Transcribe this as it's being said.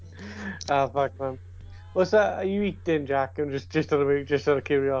Ah, fuck, man. What's that? Are you eating, Jack? And just out of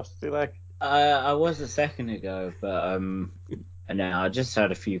curiosity, like. I was a second ago, but no, I just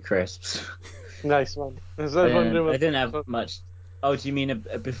had a few crisps. Nice one. I was wondering I what. didn't have much. Oh, do you mean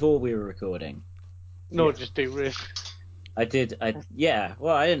before we were recording? No, Yeah. just do it. I did. Yeah.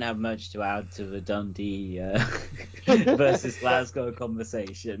 Well, I didn't have much to add to the Dundee versus Glasgow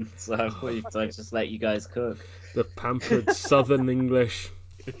conversation, so I thought I'd just let you guys cook. The pampered Southern English.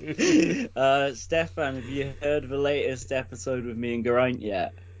 Stefan, have you heard the latest episode with me and Geraint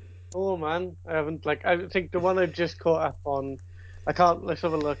yet? Oh man, I haven't like. I think the one I just caught up on. I can't. Let's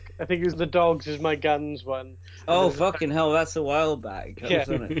have a look. I think it was the dogs is my guns one. And Oh, fucking hell, that's a while back. I yeah, was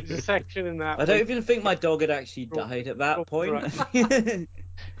on it. there's a section in that. I don't even think my dog had actually died at that point.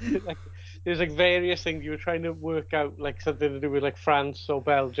 Like, there's like various things you were trying to work out, like something to do with like France or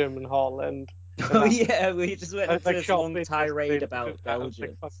Belgium and Holland. And Oh that. yeah, we just went into Like this long shopping tirade yesterday, about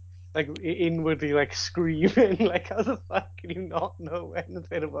Belgium. like inwardly like screaming, like how the fuck can you not know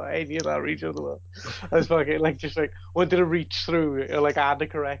anything about any of that region of the world? I was fucking like just like wanted to reach through like add a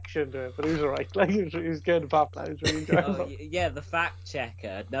correction to it, but it was alright. Like it was good apart from that, it was really Oh enjoyable. yeah, the fact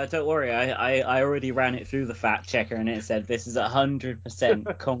checker. No, don't worry. I already ran it through the fact checker, and it said this is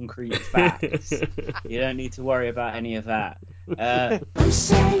 100% concrete facts. You don't need to worry about any of that. I'm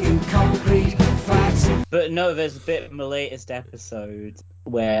saying concrete facts. But no, there's a bit in the latest episode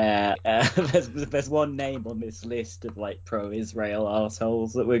where there's one name on this list of like pro-Israel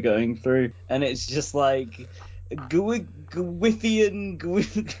assholes that we're going through, and it's just like Gwithian.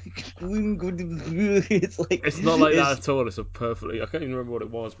 It's like It's not like that at all. It's a perfectly. I can't even remember what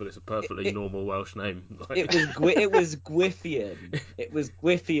it was, but it's a perfectly normal Welsh name. It was Gwithian. It was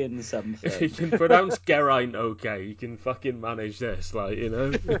Gwithian something. If you can pronounce Geraint okay, you can fucking manage this. Like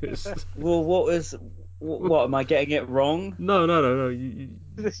Well, what am I getting it wrong? No.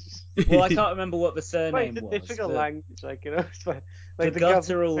 Well, I can't remember what the Quite surname a was. difficult language, like it's like The the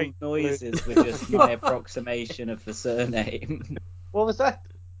guttural government. noises were just my approximation of the surname. What was that?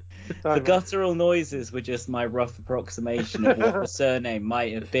 Sorry, The man. guttural noises were just my rough approximation of what the surname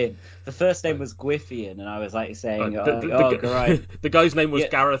might have been. The first name was Gwiffian, and I was like saying, great. The guy's name was Yeah.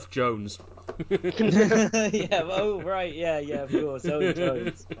 Gareth Jones. Yeah, oh, right, yeah, of course, Owen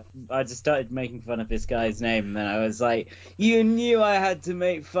Jones. I just started making fun of this guy's name, and then I was like, you knew I had to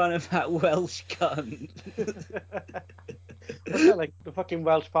make fun of that Welsh cunt. What's that like? The fucking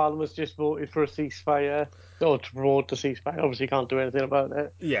Welsh Parliament's just voted for a ceasefire, or to promote the ceasefire. Obviously, can't do anything about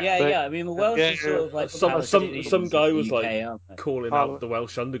it. Yeah. I mean, the Welsh are sort of like the Some Palestinians guy of the was UK, like aren't they? calling out the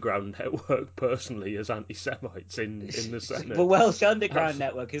Welsh Underground Network personally as anti-Semites in the Senate. The Welsh Underground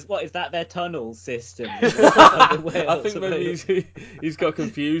Network is that their tunnel system? I think maybe he's got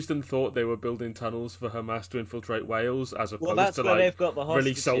confused and thought they were building tunnels for Hamas to infiltrate Wales, as opposed that's to where like they've got the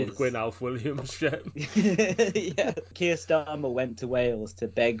really hostages. sold Gwyn Alf Williams shit. Yeah, Keir Starmer went to Wales to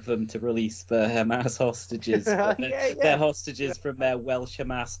beg them to release the Hamas hostages. They're hostages from their Welsh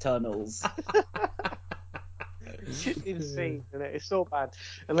Hamas tunnels. It's insane, isn't it? It's so bad,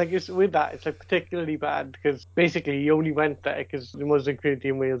 and like it's with that, it's like particularly bad because basically he only went there because the Muslim community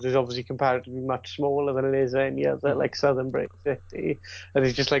in Wales is obviously comparatively much smaller than it is any other like southern British city, and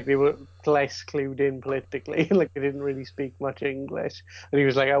it's just like they were less clued in politically, like they didn't really speak much English, and he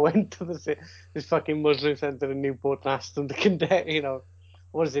was like, I went to this fucking Muslim centre in Newport and asked them to condemn,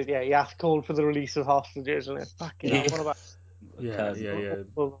 what is it? Yeah, he asked called for the release of hostages, and it's fucking hell, what about? Yeah.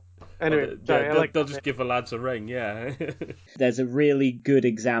 Anyway, sorry, I like they'll just give the lads a ring, yeah. There's a really good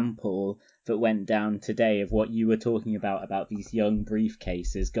example that went down today of what you were talking about these young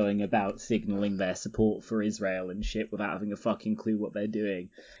briefcases going about signalling their support for Israel and shit without having a fucking clue what they're doing.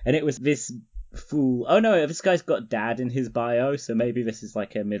 And it was this fool. Oh no, this guy's got dad in his bio, so maybe this is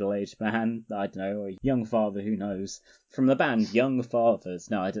like a middle-aged man, I don't know, or a young father, who knows. From the band Young Fathers.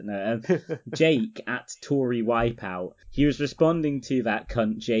 No, I don't know. Jake at Tory Wipeout. He was responding to that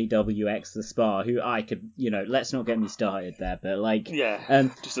cunt JWX the Spa, who I could, let's not get me started there, but like,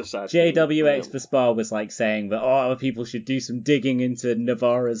 just a sad JWX the Spa was like saying that other people should do some digging into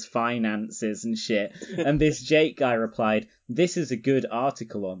Navarra's finances and shit. And this Jake guy replied, "This is a good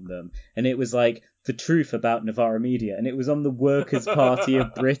article on them," and it was like the truth about Navarra Media, and it was on the Workers' Party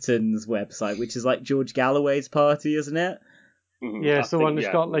of Britain's website, which is like George Galloway's party, isn't it? Yeah, so one that's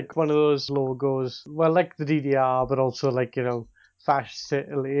got like one of those logos, well, like the DDR, but also like, fascist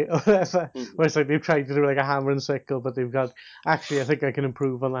Italy or whatever, where it's like they've tried to do like a hammer and sickle, but they've got, actually, I think I can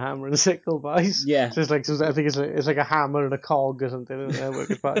improve on the hammer and sickle, boys. Yeah. So it's like, I think it's like a hammer and a cog or something, isn't it?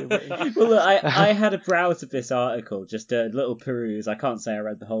 Workers' Party. Well, look, I had a browse of this article, just a little peruse. I can't say I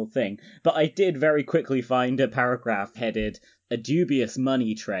read the whole thing, but I did very quickly find a paragraph headed a dubious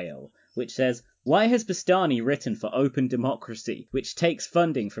money trail, which says, why has Bastani written for Open Democracy, which takes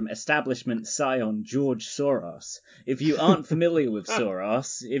funding from establishment scion George Soros? If you aren't familiar with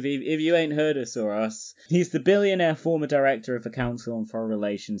Soros, if you ain't heard of Soros, he's the billionaire former director of the Council on Foreign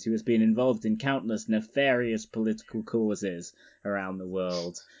Relations who has been involved in countless nefarious political causes around the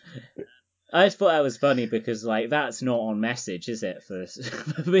world. I just thought that was funny because, like, that's not on message, is it, for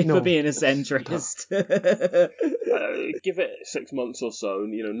being a centrist? Give it 6 months or so,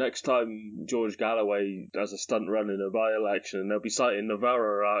 and, next time George Galloway does a stunt run in a by-election, they'll be citing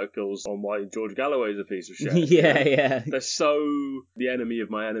Navarro articles on why George Galloway's a piece of shit. Yeah. They're so the enemy of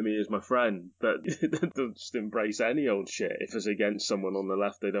my enemy is my friend that they'll just embrace any old shit if it's against someone on the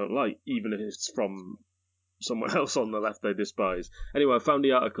left they don't like, even if it's from someone else on the left they despise. Anyway, I found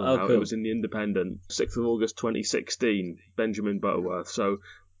the article now. Cool. It was in The Independent, 6th of August 2016, Benjamin Butterworth. So,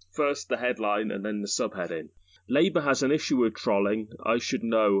 first the headline and then the subheading. Labour has an issue with trolling. I should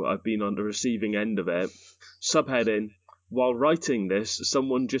know. I've been on the receiving end of it. Subheading. While writing this,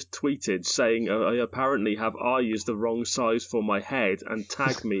 someone just tweeted saying I apparently have eyes the wrong size for my head and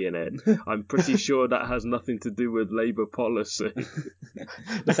tagged me in it. I'm pretty sure that has nothing to do with Labour policy.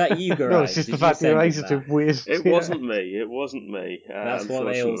 Was that you, Garai? No, it's just the fact that your eyes are too weird. It wasn't me. That's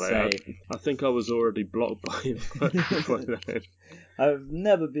what they all say. I think I was already blocked by him by then. I've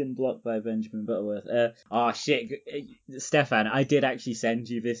never been blocked by Benjamin Butterworth. Shit. Stefan, I did actually send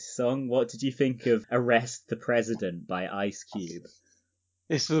you this song. What did you think of Arrest the President by Ice Cube?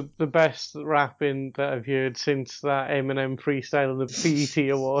 It's the best rapping that I've heard since that Eminem freestyle in the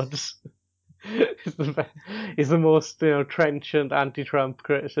BET Awards. It's the most trenchant anti-Trump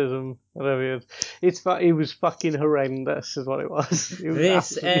criticism that I've heard. It was fucking horrendous, is what it was.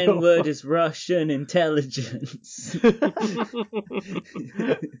 This N-word is Russian intelligence.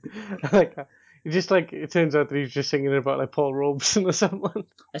 It turns out that he's just singing about like Paul Robeson or someone.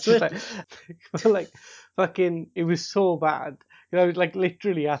 It was so bad. I was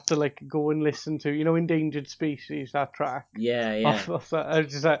literally had to go and listen to Endangered Species, that track. Yeah. Off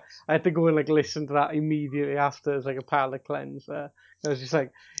that. I had to go and listen to that immediately after as a palate cleanser. I was just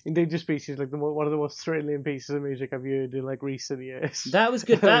Endangered Species, one of the most thrilling pieces of music I've heard in recent years. That was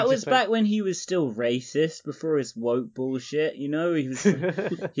good. That was back when he was still racist, before his woke bullshit. He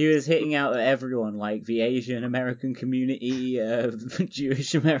was hitting out at everyone, like the Asian American community,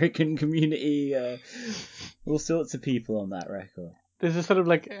 Jewish American community, all sorts of people on that record. There's a sort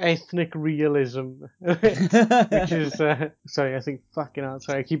of ethnic realism, which is sorry, I think fucking hell.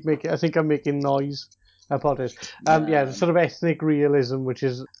 Sorry, I think I'm making noise. I apologize. The sort of ethnic realism, which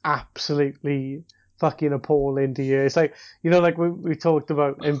is absolutely fucking appalling to hear. It's we talked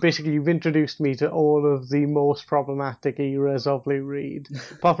about, and basically you've introduced me to all of the most problematic eras of Lou Reed.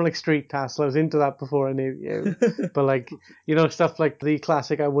 Apart from Street Castle, I was into that before I knew you. But stuff like the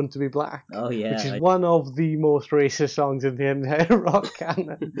classic I Want to Be Black. Oh yeah. Which is one of the most racist songs in the entire rock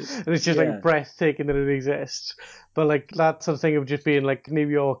canon. And it's just breathtaking that it exists. But that sort of thing of just being New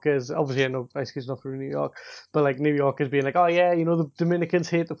Yorkers, obviously I know Ice Cube's not from New York, but New Yorkers being oh yeah, the Dominicans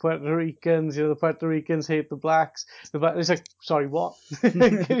hate the Puerto Ricans, the Puerto Ricans hate the blacks. It's sorry, what?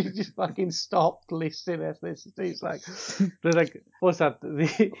 Can you just fucking stop listing ethnicities? What's that?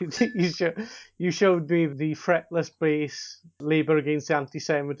 You showed me the fretless bass Labour against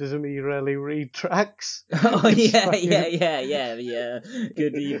anti-Semitism era Lou Reed tracks. Oh yeah.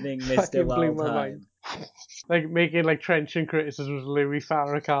 Good evening, Mr. Wildheim. Making trenchant criticisms of Louis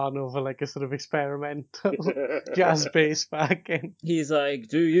Farrakhan over a sort of experimental jazz bass backing. He's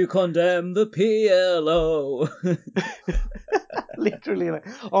do you condemn the PLO? Literally,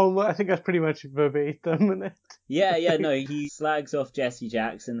 I think that's pretty much verbatim, isn't it? Yeah, no, he slags off Jesse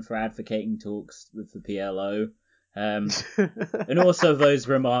Jackson for advocating talks with the PLO. And also those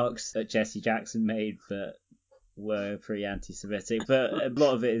remarks that Jesse Jackson made that were pretty anti-Semitic, but a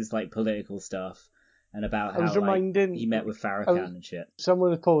lot of it is political stuff. And about how he met with Farrakhan and shit.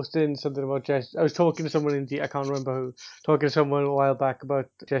 Someone was posting something about Jesse. I was talking to someone I can't remember who, talking to someone a while back about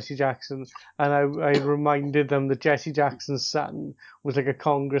Jesse Jackson, and I reminded them that Jesse Jackson's son was a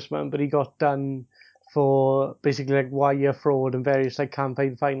congressman, but he got done for basically wire fraud and various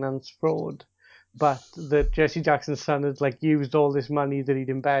campaign finance fraud. But that Jesse Jackson's son had used all this money that he'd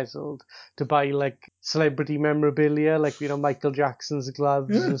embezzled to buy celebrity memorabilia, Michael Jackson's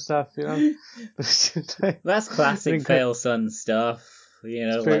gloves and stuff, That's classic fail son stuff,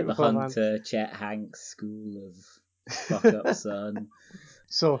 the Hunter, man. Chet Hanks school of fuck up son.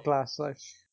 So class,